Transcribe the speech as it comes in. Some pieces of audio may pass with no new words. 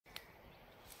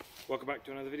Welcome back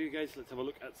to another video, guys. Let's have a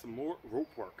look at some more rope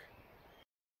work.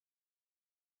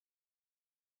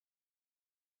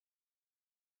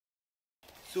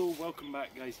 So welcome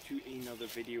back, guys, to another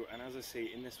video, and as I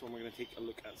say, in this one we're going to take a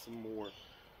look at some more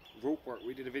rope work.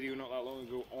 We did a video not that long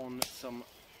ago on some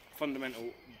fundamental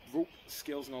rope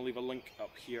skills, and I'll leave a link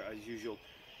up here as usual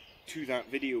to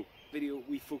that video.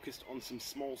 We focused on some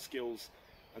small skills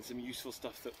and some useful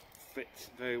stuff that fits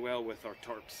very well with our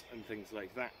tarps and things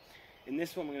like that. In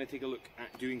this one we're going to take a look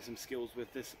at doing some skills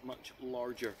with this much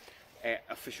larger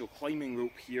official climbing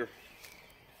rope here,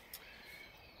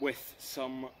 with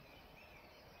some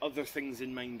other things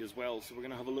in mind as well. So we're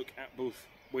going to have a look at both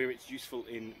where it's useful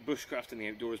in bushcraft and the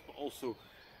outdoors, but also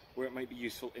where it might be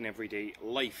useful in everyday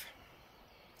life.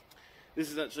 This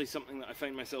is actually something that I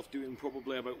find myself doing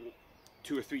probably about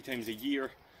 2 or 3 times a year,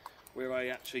 where I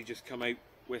actually just come out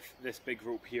with this big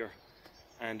rope here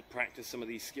and practice some of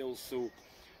these skills. So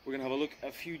we're going to have a look at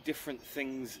a few different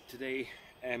things today.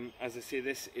 As I say,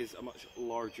 this is a much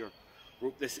larger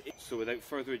rope. So without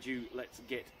further ado, let's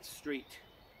get straight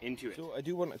into it. So I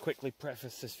do want to quickly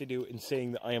preface this video in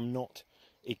saying that I am not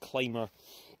a climber,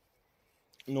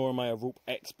 nor am I a rope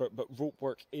expert, but rope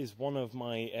work is one of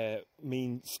my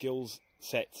main skills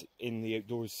sets in the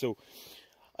outdoors, so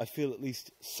I feel at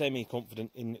least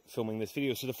semi-confident in filming this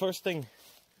video. So the first thing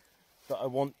that I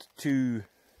want to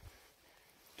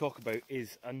talk about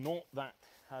is a knot that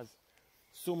has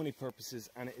so many purposes,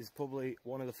 and it is probably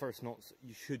one of the first knots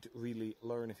you should really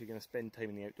learn if you're going to spend time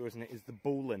in the outdoors, and it is the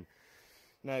bowline.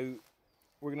 Now,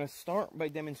 we're going to start by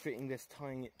demonstrating this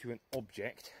tying it to an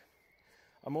object.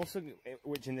 I'm also,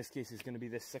 which in this case is going to be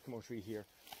this sycamore tree here.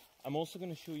 I'm also going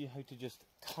to show you how to just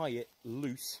tie it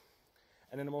loose,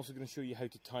 and then I'm also going to show you how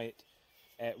to tie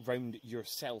it round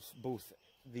yourself, both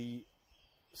the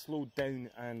slowed down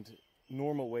and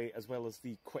normal way as well as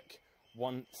the quick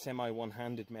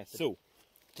semi-one-handed method. So,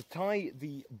 to tie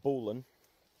the bowline,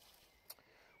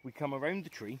 we come around the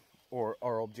tree, or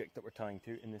our object that we're tying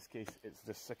to. In this case it's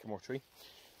the sycamore tree,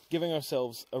 giving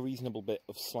ourselves a reasonable bit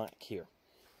of slack here.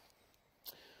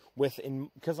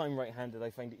 Because I'm right-handed,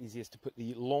 I find it easiest to put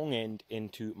the long end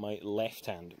into my left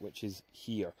hand, which is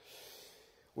here.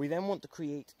 We then want to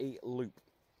create a loop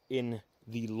in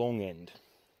the long end.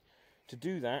 To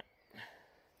do that,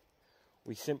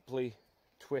 we simply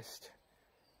twist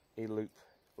a loop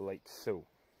like so.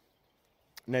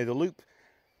 Now the loop,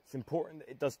 it's important that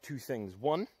it does 2 things.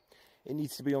 One, it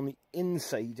needs to be on the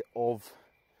inside of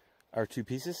our 2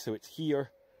 pieces, so it's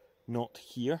here, not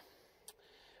here.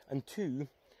 And 2,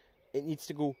 it needs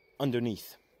to go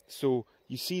underneath. So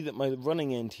you see that my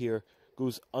running end here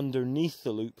goes underneath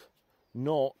the loop,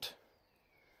 not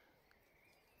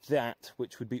that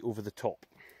which would be over the top.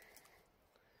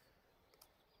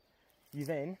 You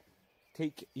then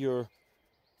take your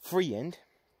free end,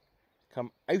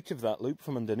 come out of that loop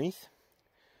from underneath,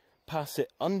 pass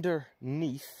it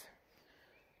underneath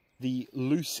the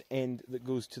loose end that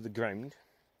goes to the ground,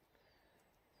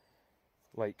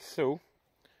 like so,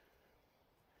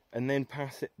 and then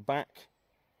pass it back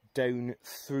down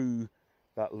through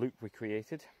that loop we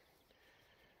created.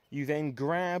 You then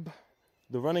grab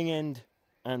the running end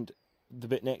and the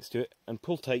bit next to it and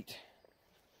pull tight,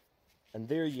 and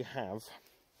there you have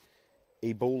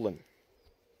a bowline.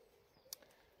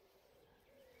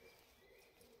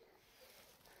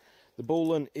 The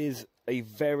bowline is a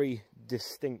very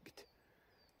distinct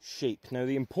shape. Now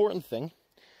the important thing,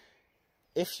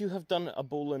 if you have done a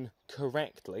bowline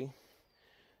correctly,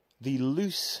 the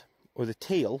loose, or the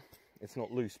tail, it's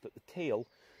not loose, but the tail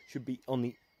should be on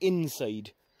the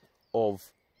inside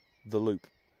of the loop.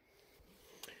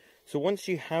 So once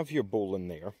you have your bowline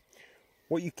there,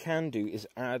 what you can do is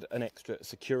add an extra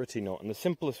security knot, and the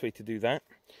simplest way to do that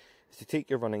is to take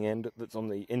your running end that's on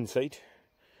the inside,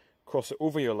 cross it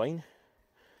over your line,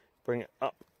 bring it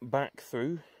up, back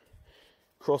through,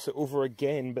 cross it over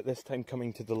again, but this time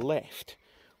coming to the left,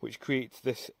 which creates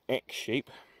this X shape,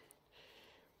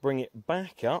 bring it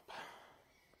back up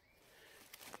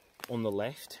on the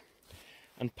left,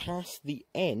 and pass the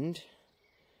end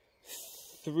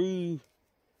through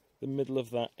the middle of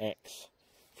that X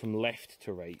from left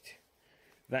to right.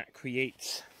 That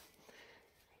creates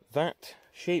that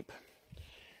shape,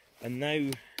 and now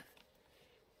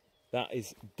that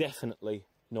is definitely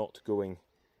not going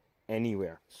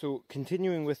anywhere. So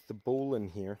continuing with the bowline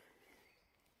here,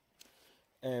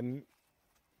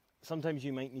 sometimes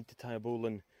you might need to tie a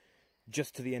bowline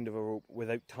just to the end of a rope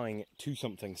without tying it to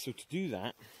something. So to do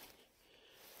that,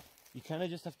 you kind of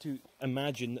just have to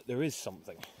imagine that there is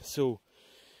something. So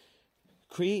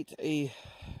create a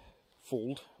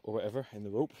fold or whatever in the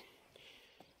rope,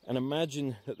 and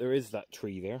imagine that there is that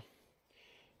tree there.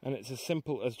 And it's as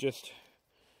simple as just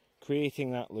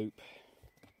creating that loop.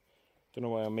 Don't know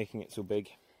why I'm making it so big.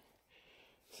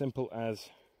 Simple as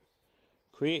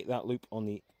create that loop on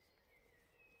the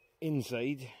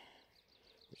inside,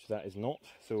 which that is not.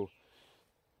 So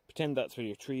pretend that's where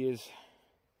your tree is.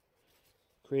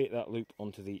 Create that loop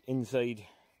onto the inside.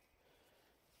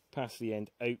 Pass the end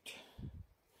out,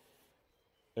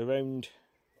 around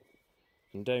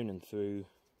and down and through.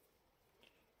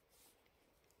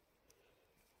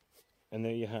 And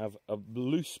there you have a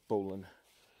loose bowline.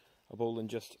 A bowline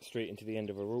just straight into the end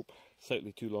of a rope.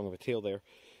 Slightly too long of a tail there.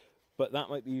 But that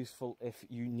might be useful if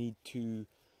you need to,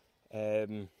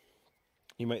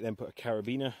 you might then put a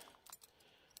carabiner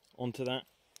onto that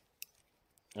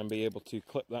and be able to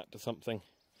clip that to something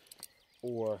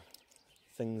or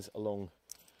things along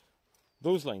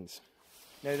those lines.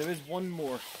 Now there is one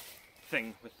more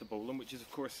thing with the bowline, which is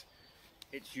of course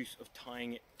its use of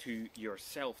tying it to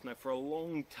yourself. Now for a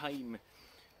long time,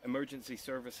 emergency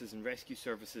services and rescue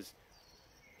services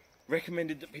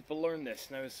recommended that people learn this.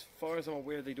 Now as far as I'm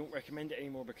aware, they don't recommend it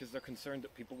anymore because they're concerned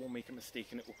that people will make a mistake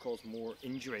and it will cause more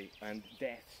injury and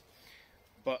death.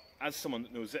 But as someone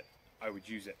that knows it, I would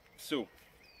use it. So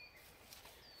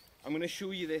I'm going to show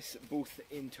you this both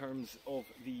in terms of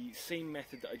the same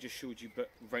method that I just showed you, but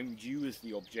round you as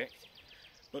the object,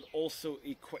 but also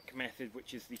a quick method,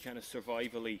 which is the kind of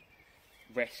survivally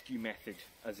rescue method,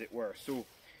 as it were. So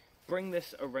bring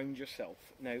this around yourself.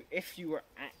 Now, if you are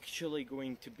actually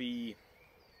going to be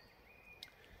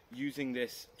using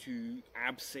this to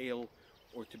abseil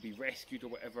or to be rescued or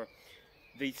whatever,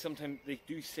 they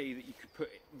do say that you could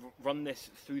run this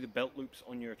through the belt loops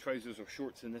on your trousers or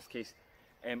shorts in this case,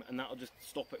 and that'll just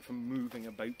stop it from moving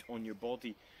about on your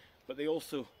body. But they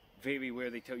also vary where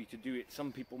they tell you to do it.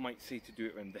 Some people might say to do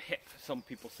it around the hip, some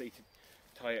people say to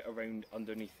tie it around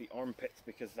underneath the armpits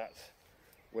because that's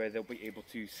where they'll be able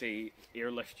to, say,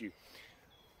 airlift you.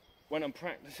 When I'm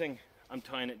practicing, I'm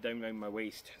tying it down around my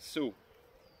waist. So,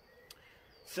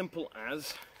 simple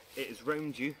as, it is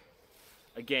round you.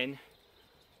 Again,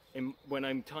 when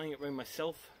I'm tying it around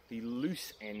myself, the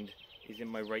loose end is in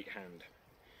my right hand.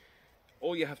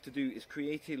 All you have to do is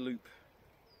create a loop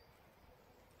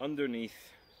underneath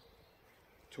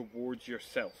towards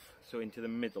yourself, so into the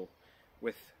middle,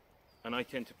 and I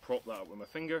tend to prop that up with my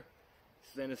finger.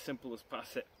 It's then as simple as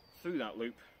pass it through that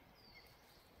loop,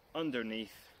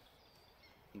 underneath,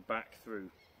 and back through.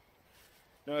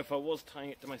 Now if I was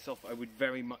tying it to myself, I would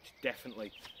very much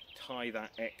definitely tie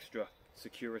that extra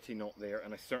security knot there,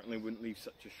 and I certainly wouldn't leave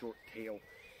such a short tail.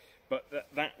 But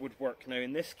that would work. Now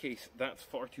in this case, that's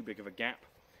far too big of a gap.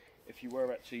 If you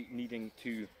were actually needing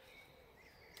to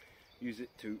use it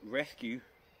to rescue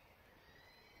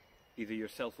either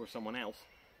yourself or someone else,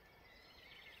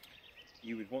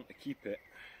 you would want to keep it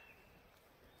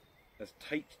as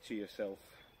tight to yourself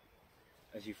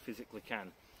as you physically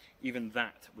can. Even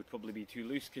that would probably be too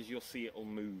loose because you'll see it'll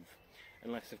move.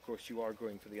 Unless of course you are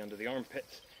going for the under the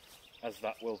armpits, as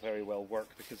that will very well work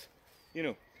because, you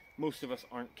know, most of us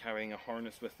aren't carrying a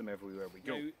harness with them everywhere we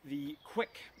go. Now, the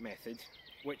quick method,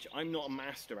 which I'm not a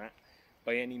master at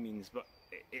by any means, but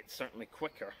it's certainly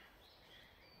quicker,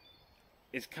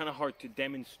 is kind of hard to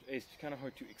demonstrate. It's kind of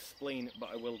hard to explain, but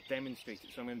I will demonstrate it.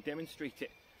 So I'm going to demonstrate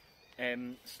it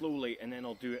slowly, and then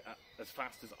I'll do it as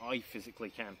fast as I physically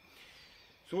can.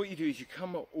 So what you do is you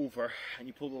come over and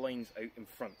you pull the lines out in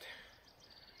front.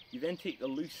 You then take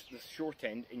the short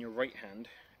end in your right hand,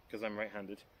 because I'm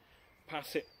right-handed,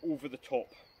 pass it over the top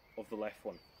of the left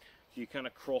one. So you kind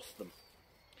of cross them.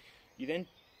 You then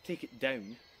take it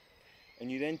down,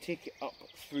 and you then take it up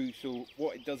through. So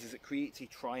what it does is it creates a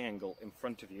triangle in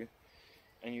front of you,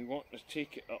 and you want to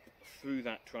take it up through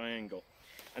that triangle.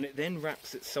 And it then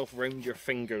wraps itself around your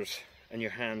fingers and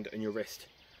your hand and your wrist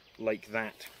like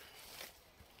that.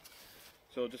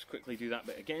 So I'll just quickly do that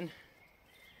bit again.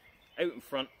 Out in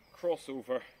front, cross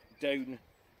over, down,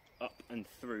 up and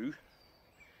through.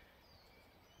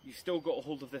 You've still got a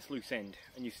hold of this loose end,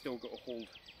 and you've still got a hold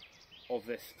of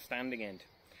this standing end.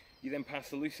 You then pass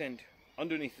the loose end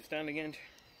underneath the standing end,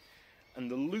 and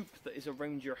the loop that is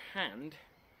around your hand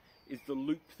is the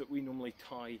loop that we normally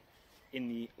tie in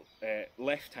the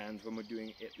left hand when we're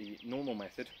doing it the normal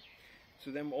method. So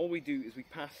then all we do is we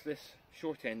pass this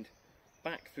short end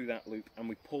back through that loop, and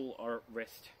we pull our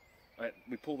wrist,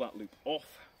 we pull that loop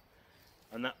off,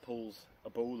 and that pulls a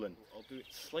bowline. I'll do it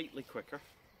slightly quicker,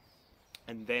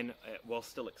 and then while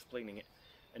still explaining it,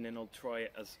 and then I'll try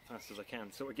it as fast as I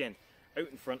can. So again, out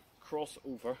in front, cross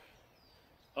over,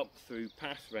 up through,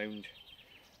 pass round,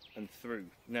 and through.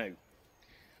 Now,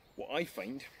 what I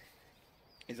find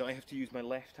is I have to use my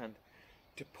left hand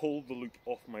to pull the loop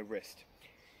off my wrist.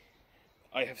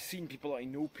 I have seen people, I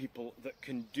know people that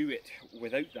can do it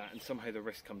without that, and somehow the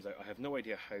wrist comes out. I have no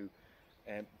idea how,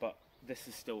 but this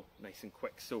is still nice and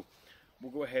quick. So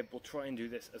we'll go ahead, we'll try and do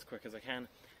this as quick as I can.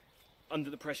 Under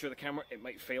the pressure of the camera, it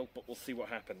might fail, but we'll see what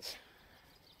happens.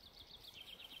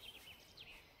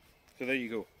 So there you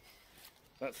go.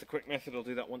 That's the quick method. I'll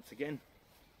do that once again.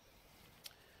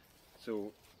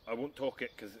 So I won't talk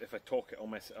it, because if I talk it, I'll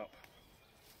mess it up.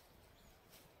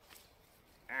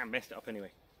 I messed it up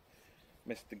anyway.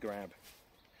 Missed the grab.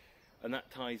 And that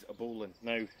ties a bowline.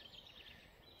 Now,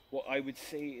 what I would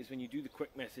say is when you do the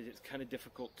quick method, it's kind of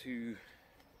difficult to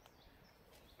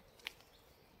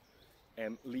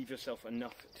leave yourself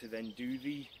enough to then do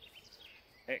the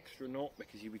extra knot,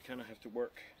 because you would kind of have to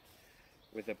work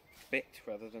with a bit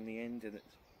rather than the end,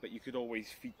 but you could always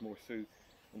feed more through.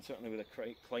 And certainly with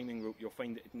a climbing rope, you'll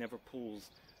find that it never pulls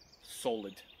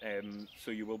solid,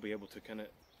 so you will be able to kind of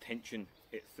tension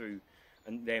it through,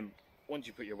 and then once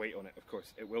you put your weight on it, of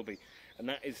course, it will be. And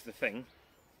that is the thing,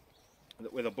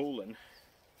 that with a bowline,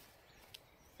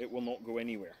 it will not go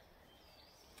anywhere.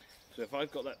 So if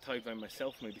I've got that tied around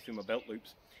myself, maybe through my belt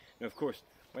loops, now of course,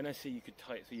 when I say you could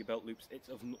tie it through your belt loops, it's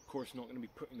of course not going to be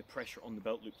putting the pressure on the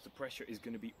belt loops. The pressure is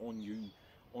going to be on you,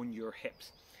 on your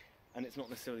hips, and it's not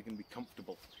necessarily going to be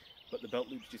comfortable, but the belt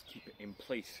loops just keep it in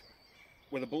place.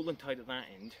 With a bowline tied at that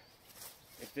end,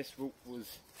 if this rope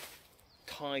was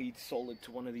tied solid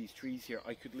to one of these trees here,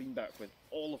 I could lean back with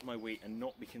all of my weight and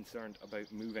not be concerned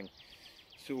about moving.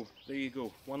 So there you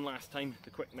go, one last time, the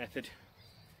quick method.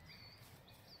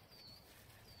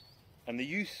 And the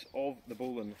use of the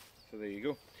bowline, so there you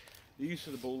go, the use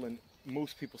of the bowline,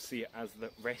 most people see it as the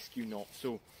rescue knot.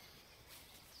 So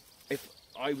if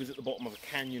I was at the bottom of a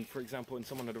canyon, for example, and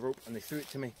someone had a rope and they threw it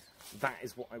to me, that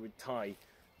is what I would tie.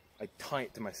 I'd tie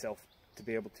it to myself to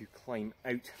be able to climb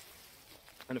out.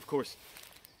 And of course,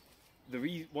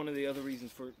 one of the other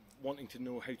reasons for wanting to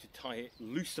know how to tie it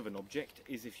loose of an object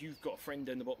is if you've got a friend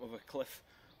down the bottom of a cliff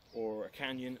or a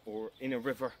canyon or in a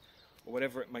river or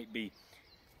whatever it might be,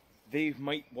 they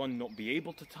might, one, not be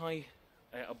able to tie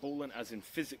a bowline, as in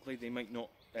physically they might not,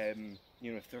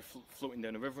 you know, if they're floating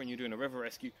down a river and you're doing a river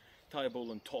rescue, tie a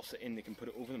bowline, toss it in, they can put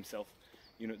it over themselves.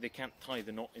 You know, they can't tie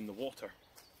the knot in the water.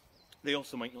 They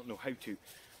also might not know how to.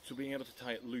 So being able to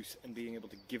tie it loose and being able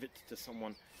to give it to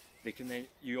someone, they can then,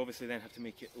 you obviously then have to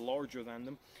make it larger than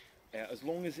them. As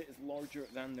long as it is larger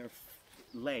than their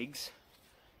legs,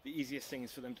 the easiest thing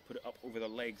is for them to put it up over their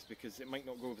legs, because it might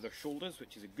not go over their shoulders,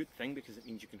 which is a good thing because it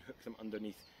means you can hook them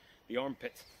underneath the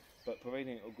armpits. But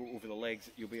providing it will go over the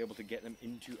legs, you'll be able to get them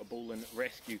into a bowline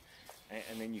rescue,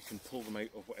 and then you can pull them out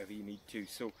of whatever you need to.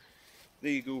 So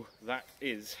there you go, that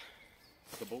is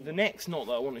the bowline. The next knot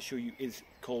that I want to show you is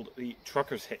called the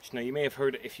Truckers Hitch. Now you may have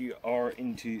heard it if you are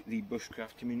into the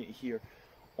bushcraft community here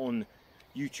on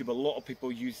YouTube. A lot of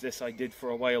people use this, I did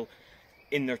for a while,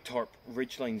 in their tarp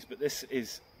ridge lines, but this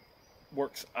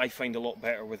works, I find, a lot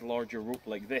better with larger rope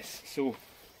like this. So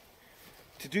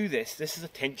to do this is a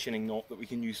tensioning knot that we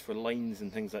can use for lines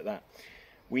and things like that.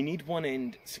 We need one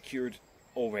end secured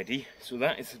already, so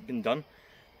that has been done.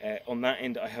 On that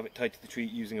end I have it tied to the tree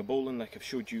using a bowline like I've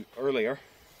showed you earlier.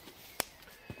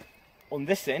 On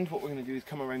this end what we're going to do is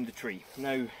come around the tree.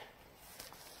 Now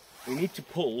we need to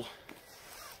pull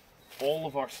all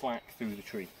of our slack through the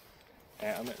tree.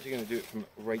 I'm actually going to do it from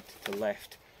right to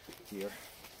left here.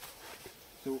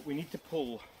 So we need to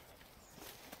pull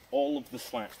all of the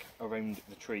slack around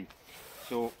the tree.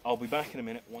 So I'll be back in a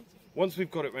minute. Once we've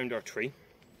got it around our tree,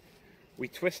 we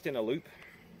twist in a loop.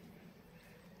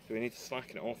 So we need to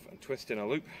slacken it off and twist in a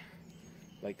loop,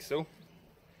 like so.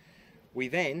 We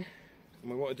then,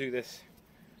 and we want to do this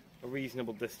a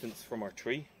reasonable distance from our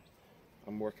tree.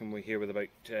 I'm working here with about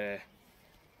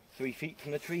 3 feet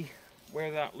from the tree,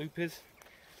 where that loop is.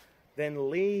 Then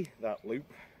lay that loop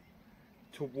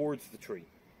towards the tree.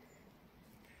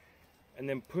 And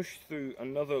then push through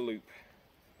another loop,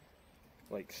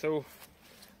 like so,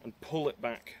 and pull it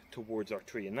back towards our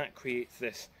tree. And that creates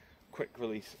this quick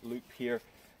release loop here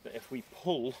that if we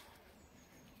pull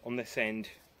on this end,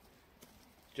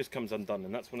 just comes undone.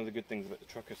 And that's one of the good things about the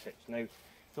Truckers Hitch. Now,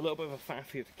 it's a little bit of a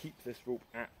faff here to keep this rope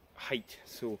at height,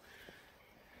 so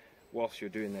whilst you're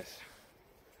doing this.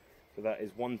 So that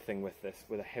is one thing with this,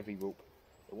 with a heavy rope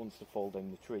that wants to fall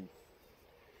down the tree.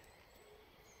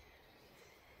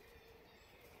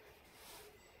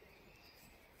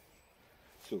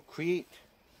 So create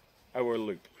our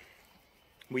loop.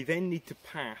 We then need to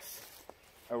pass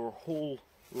our whole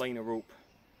line of rope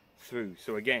through.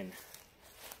 So again,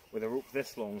 with a rope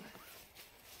this long,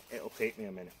 it'll take me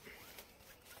a minute.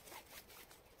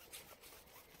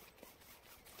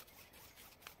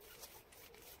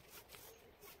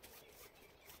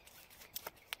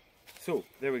 So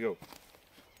there we go.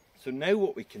 So now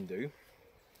what we can do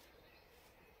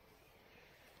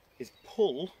is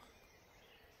pull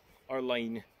our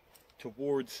line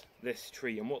towards this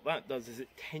tree, and what that does is it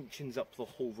tensions up the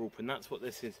whole rope, and that's what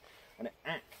this is, and it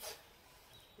acts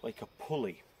like a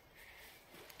pulley,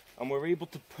 and we're able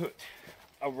to put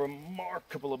a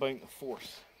remarkable amount of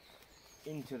force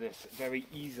into this very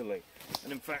easily.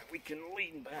 And in fact we can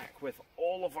lean back with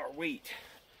all of our weight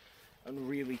and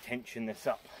really tension this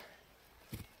up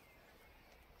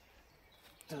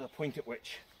to the point at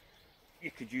which you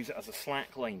could use it as a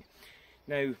slack line.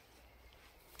 Now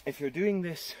if you're doing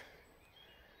this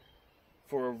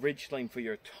for a ridge line for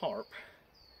your tarp,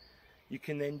 you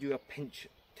can then do a pinch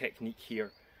technique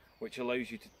here which allows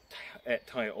you to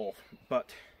tie it off, but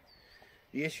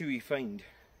the issue you find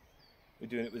with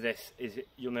doing it with this is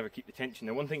you'll never keep the tension.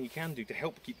 Now one thing you can do to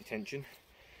help keep the tension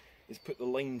is put the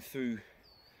line through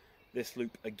this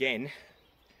loop again,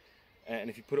 and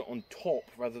if you put it on top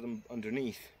rather than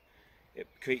underneath, it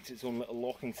creates its own little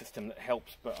locking system that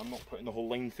helps, but I'm not putting the whole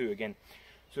line through again.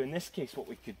 So in this case what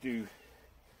we could do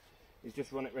is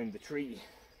just run it around the tree,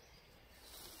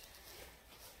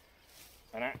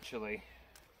 and actually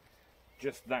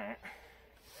just that,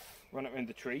 run it around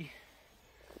the tree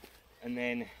and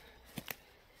then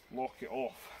lock it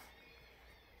off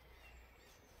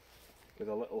with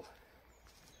a little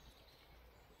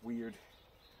weird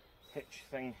hitch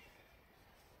thing.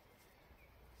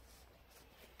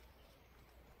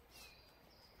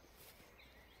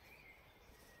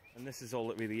 And this is all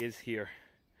it really is here.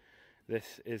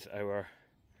 This is our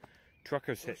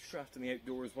Truckers Hitch. Bushcraft in the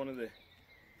outdoors, one of the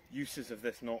uses of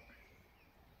this knot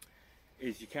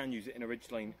is you can use it in a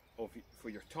ridgeline for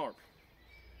your tarp,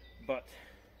 but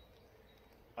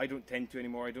I don't tend to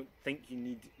anymore. I don't think you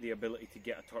need the ability to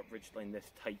get a tarp ridgeline this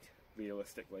tight,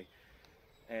 realistically.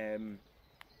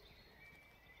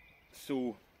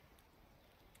 So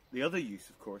the other use,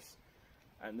 of course,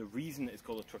 and the reason it's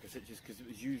called a Truckers Hitch is because it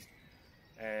was used,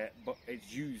 but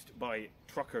it's used by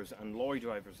truckers and lorry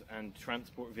drivers and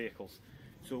transport vehicles.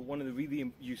 So one of the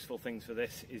really useful things for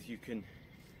this is you can,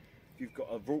 if you've got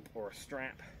a rope or a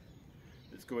strap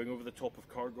that's going over the top of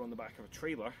cargo on the back of a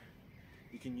trailer,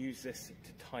 you can use this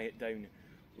to tie it down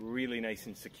really nice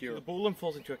and secure. So the bowline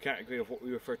falls into a category of what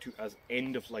we refer to as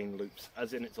end of line loops,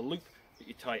 as in it's a loop that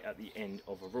you tie at the end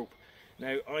of a rope.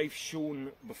 Now I've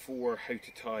shown before how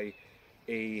to tie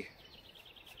a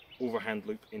overhand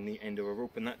loop in the end of a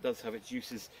rope, and that does have its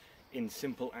uses in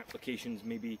simple applications.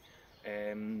 Maybe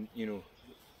you know,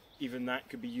 even that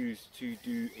could be used to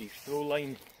do a throw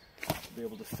line, to be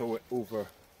able to throw it over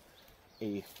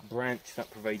a branch.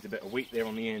 That provides a bit of weight there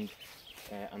on the end,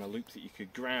 and a loop that you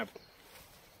could grab.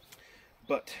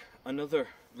 But another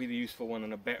really useful one,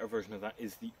 and a better version of that,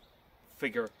 is the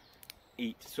figure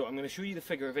 8. So I'm going to show you the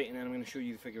figure of 8, and then I'm going to show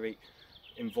you the figure 8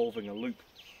 involving a loop.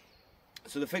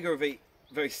 So the figure of 8,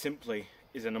 very simply,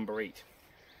 is a number 8.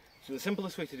 So the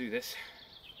simplest way to do this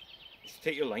is to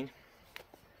take your line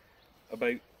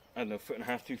about, I don't know,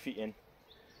 1.5 to 2 feet in,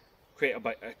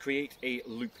 create a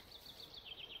loop.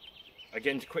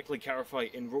 Again, to quickly clarify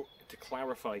in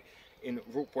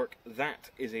Ropework, that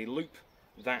is a loop,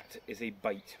 that is a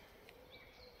bite.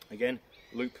 Again,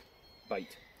 loop,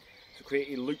 bite. So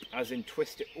create a loop as in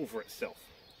twist it over itself.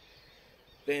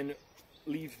 Then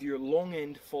leave your long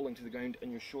end falling to the ground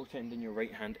and your short end in your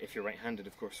right hand. If you're right-handed,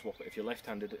 of course, swap it. If you're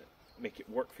left-handed, make it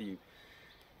work for you.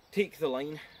 Take the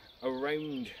line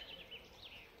around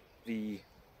the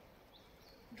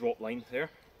drop line there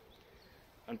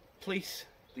and place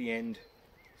the end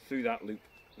through that loop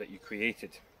that you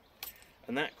created,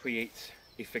 and that creates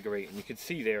a figure 8, and you can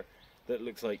see there that it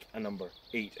looks like a number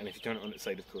 8, and if you turn it on its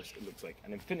side, of course, it looks like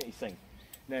an infinity sign.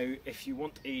 Now if you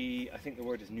want I think the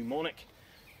word is mnemonic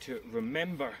to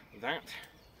remember that,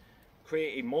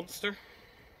 create a monster,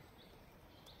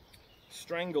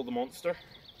 strangle the monster,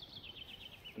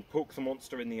 and poke the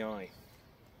monster in the eye.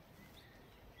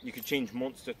 You could change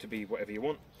monster to be whatever you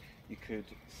want. You could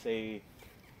say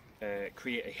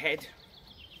create a head.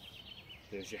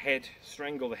 There's your head,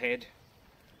 strangle the head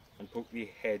and poke the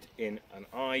head in an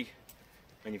eye,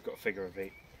 and you've got a figure of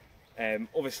 8.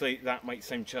 Obviously that might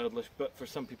sound childish, but for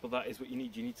some people that is what you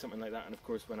need. You need something like that, and of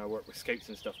course when I work with scouts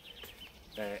and stuff,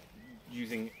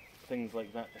 using things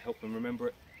like that to help them remember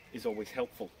it is always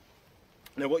helpful.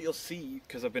 Now what you'll see,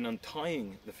 because I've been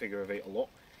untying the figure of 8 a lot,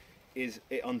 is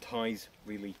it unties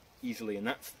really easily, and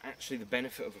that's actually the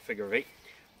benefit of a figure of 8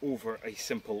 over a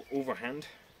simple overhand.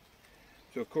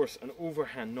 So of course an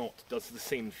overhand knot does the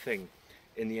same thing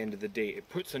in the end of the day. It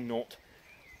puts a knot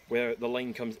where the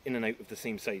line comes in and out of the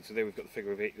same side. So there we've got the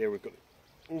figure of 8, there we've got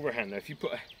the overhand. Now if you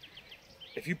put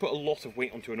if you put a lot of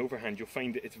weight onto an overhand, you'll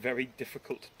find that it's very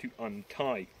difficult to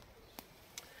untie.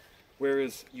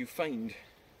 Whereas you find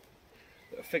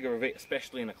that a figure of eight,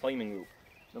 especially in a climbing rope,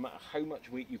 no matter how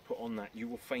much weight you put on that, you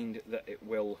will find that it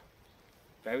will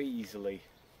very easily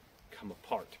come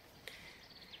apart.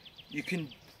 You can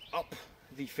up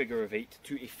the figure of eight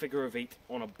to a figure of eight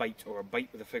on a bite, or a bite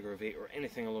with a figure of eight, or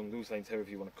anything along those lines, however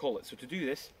you want to call it. So to do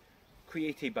this,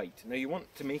 create a bite. Now you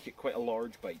want to make it quite a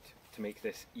large bite to make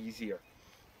this easier.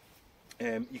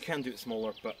 You can do it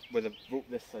smaller, but with a rope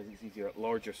this size it's easier at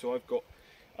larger. So I've got,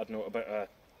 I don't know, about a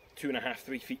 2.5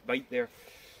 3 feet bite there.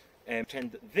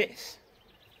 Pretend that this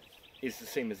is the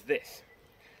same as this.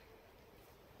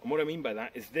 And what I mean by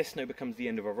that is this now becomes the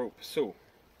end of a rope. So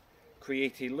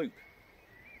create a loop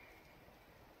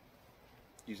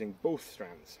using both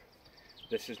strands.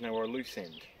 This is now our loose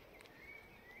end.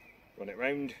 Run it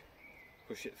round,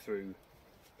 push it through,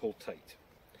 pull tight.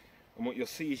 And what you'll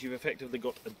see is you've effectively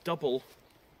got a double,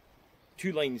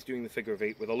 2 lines doing the figure of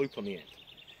eight with a loop on the end.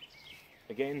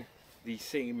 Again, the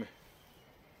same,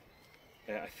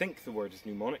 I think the word is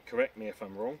mnemonic, correct me if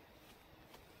I'm wrong.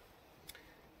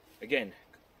 Again,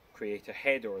 create a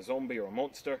head or a zombie or a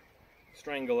monster,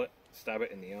 strangle it, stab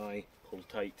it in the eye, pull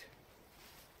tight,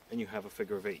 and you have a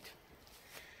figure of eight.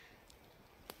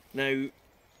 Now,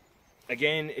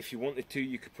 again, if you wanted to,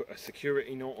 you could put a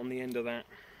security knot on the end of that,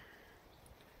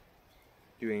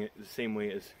 doing it the same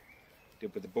way as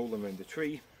did with the bowline around the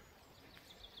tree.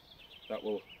 That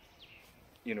will,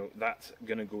 you know, that's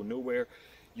going to go nowhere.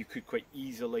 You could quite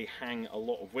easily hang a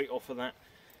lot of weight off of that.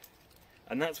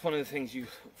 And that's one of the things,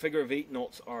 figure of eight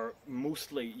knots are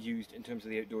mostly used in terms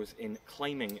of the outdoors in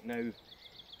climbing. Now,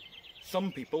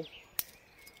 some people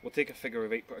will take a figure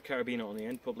of eight, put a carabiner on the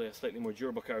end, probably a slightly more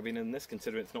durable carabiner than this,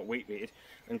 considering it's not weight rated,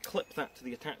 and clip that to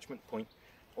the attachment point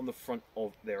on the front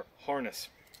of their harness.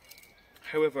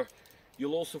 However,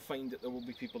 you'll also find that there will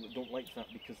be people that don't like that,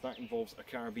 because that involves a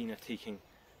carabiner taking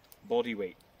body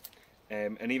weight.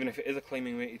 And even if it is a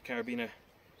climbing rated carabiner,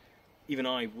 even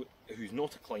I, who's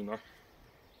not a climber,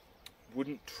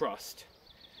 wouldn't trust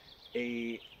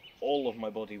all of my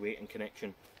body weight in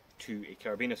connection to a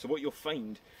carabiner. So what you'll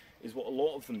find is what a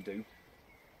lot of them do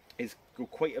is go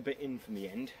quite a bit in from the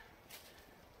end,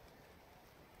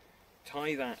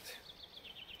 tie that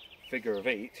figure of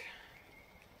eight,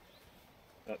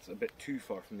 that's a bit too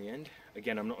far from the end.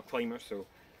 Again, I'm not a climber, so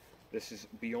this is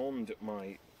beyond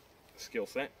my skill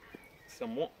set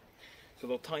somewhat. So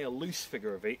they'll tie a loose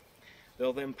figure of eight,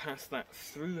 they'll then pass that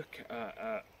through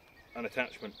an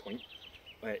attachment point,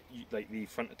 like the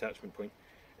front attachment point,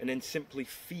 and then simply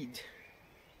feed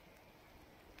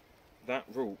that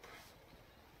rope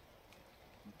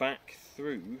back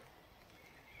through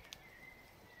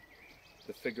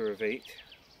the figure of eight,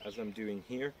 as I'm doing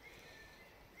here,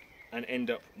 and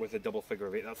end up with a double figure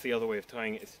of eight. That's the other way of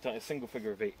tying it, is to tie a single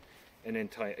figure of eight and then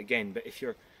tie it again. But if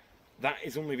that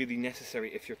is only really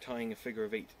necessary if you're tying a figure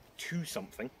of eight to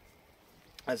something,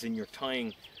 as in you're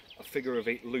tying a figure of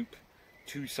eight loop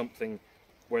to something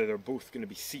where they're both going to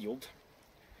be sealed.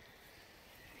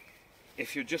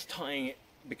 If you're just tying it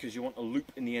because you want a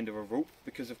loop in the end of a rope,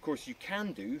 because of course you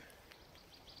can do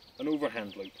an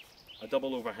overhand loop, a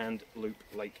double overhand loop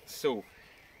like so.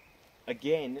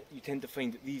 Again, you tend to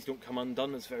find that these don't come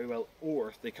undone as very well,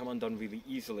 or they come undone really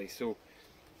easily. So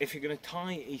if you're going to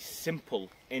tie a simple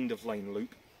end of line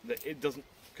loop, that it doesn't,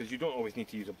 because you don't always need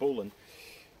to use a bowline,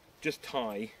 just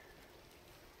tie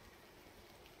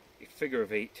a figure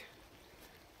of eight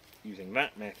using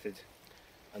that method,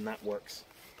 and that works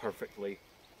perfectly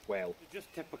well.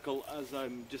 Just typical, as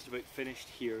I'm just about finished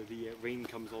here, the rain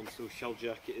comes on, so shell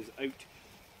jacket is out.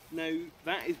 Now,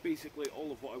 that is basically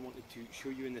all of what I wanted to show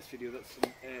you in this video. That's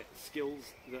some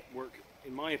skills that work,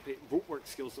 in my opinion, rope work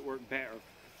skills that work better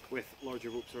with larger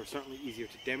ropes, or are certainly easier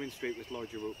to demonstrate with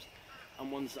larger ropes,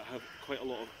 and ones that have quite a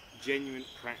lot of genuine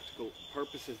practical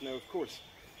purposes. Now, of course,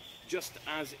 just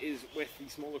as is with the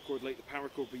smaller cord like the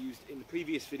paracord we used in the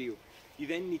previous video, you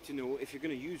then need to know, if you're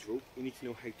going to use rope, you need to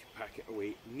know how to pack it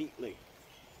away neatly.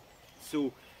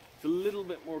 So it's a little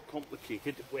bit more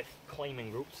complicated with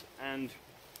climbing ropes, and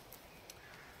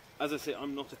as I say,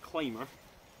 I'm not a climber,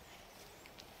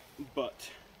 but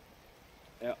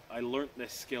I learnt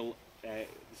this skill the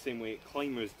same way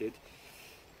climbers did,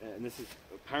 and this is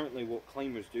apparently what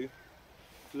climbers do.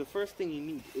 So the first thing you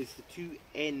need is the two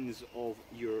ends of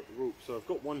your rope. So I've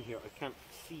got one here, I can't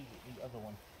see the other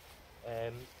one.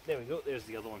 There we go, there's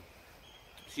the other one.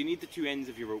 So you need the two ends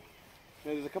of your rope.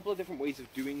 Now there's a couple of different ways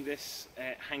of doing this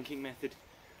hanking method.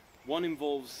 One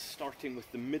involves starting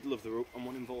with the middle of the rope, and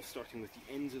one involves starting with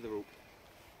the ends of the rope.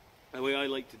 The way I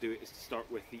like to do it is to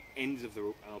start with the ends of the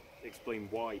rope, and I'll explain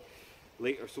why.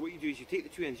 later. So what you do is you take the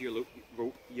two ends of your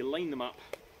rope, you line them up,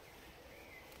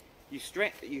 you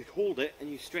hold it and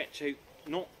you stretch out,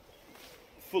 not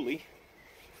fully,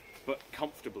 but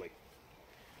comfortably.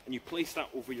 And you place that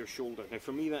over your shoulder. Now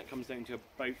for me that comes down to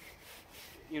about,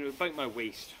 about my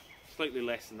waist. Slightly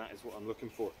less than that is what I'm looking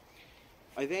for.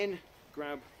 I then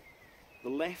grab the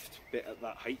left bit at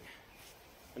that height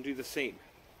and do the same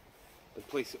and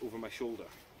place it over my shoulder.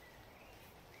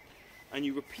 And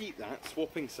you repeat that,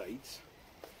 swapping sides,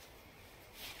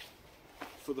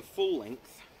 for the full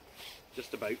length,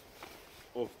 just about,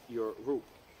 of your rope.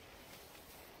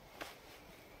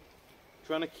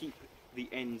 Trying to keep the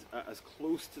ends at as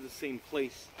close to the same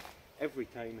place every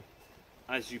time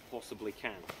as you possibly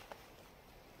can.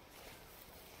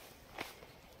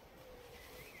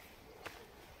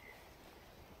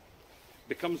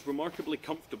 Becomes remarkably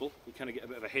comfortable. You kind of get a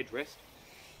bit of a headrest.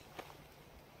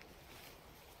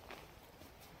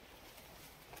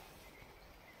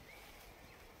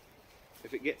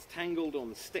 If it gets tangled on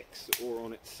the sticks or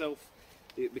on itself,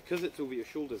 because it's over your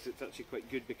shoulders, it's actually quite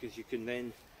good because you can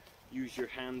then use your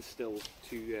hands still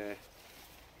to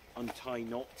untie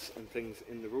knots and things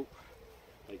in the rope,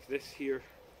 like this here.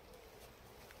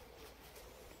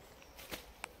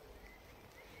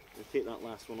 I'll take that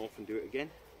last one off and do it again.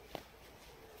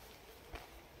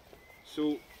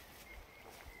 So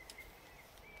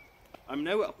I'm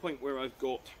now at a point where I've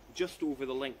got just over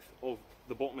the length of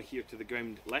the bottom of here to the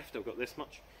ground left. I've got this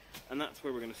much, and that's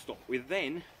where we're going to stop. We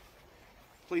then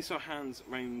place our hands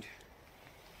round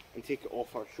and take it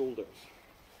off our shoulders.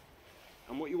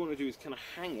 And what you want to do is kind of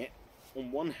hang it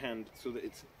on one hand so that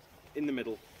it's in the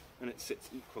middle and it sits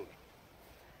equally.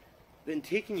 Then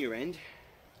taking your end,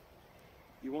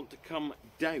 you want to come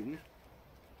down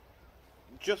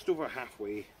just over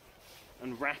halfway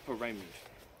and wrap around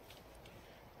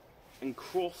and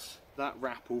cross that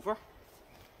wrap over.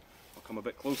 I'll come a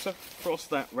bit closer. Cross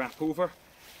that wrap over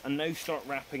and now start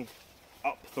wrapping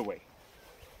up the way.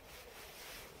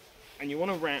 And you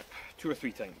want to wrap 2 or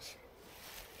 3 times.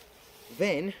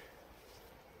 Then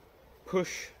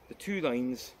push the 2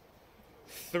 lines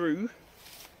through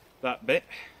that bit,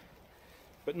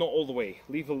 but not all the way.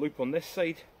 Leave a loop on this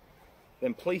side,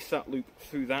 then place that loop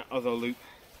through that other loop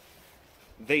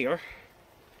there.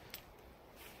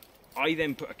 I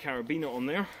then put a carabiner on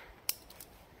there,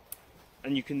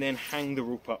 and you can then hang the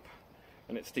rope up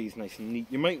and it stays nice and neat.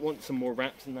 You might want some more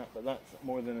wraps in that, but that's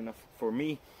more than enough for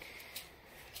me.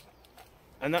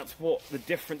 And that's what the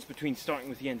difference between starting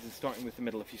with the ends and starting with the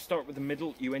middle. If you start with the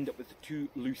middle, you end up with the 2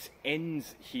 loose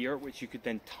ends here, which you could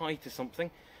then tie to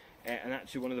something. And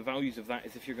actually one of the values of that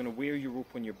is if you're going to wear your rope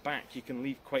on your back, you can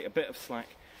leave quite a bit of slack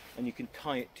and you can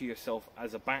tie it to yourself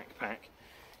as a backpack.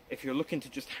 If you're looking to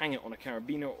just hang it on a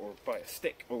carabiner or by a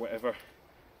stick or whatever,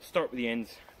 start with the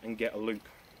ends and get a loop.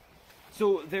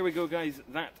 So there we go guys,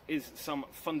 that is some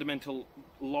fundamental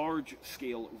large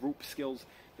scale rope skills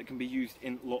that can be used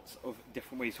in lots of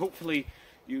different ways. Hopefully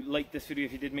you liked this video.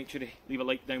 If you did, make sure to leave a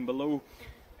like down below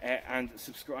and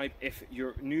subscribe if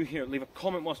you're new here. Leave a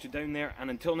comment whilst you're down there, and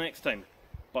until next time,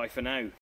 bye for now.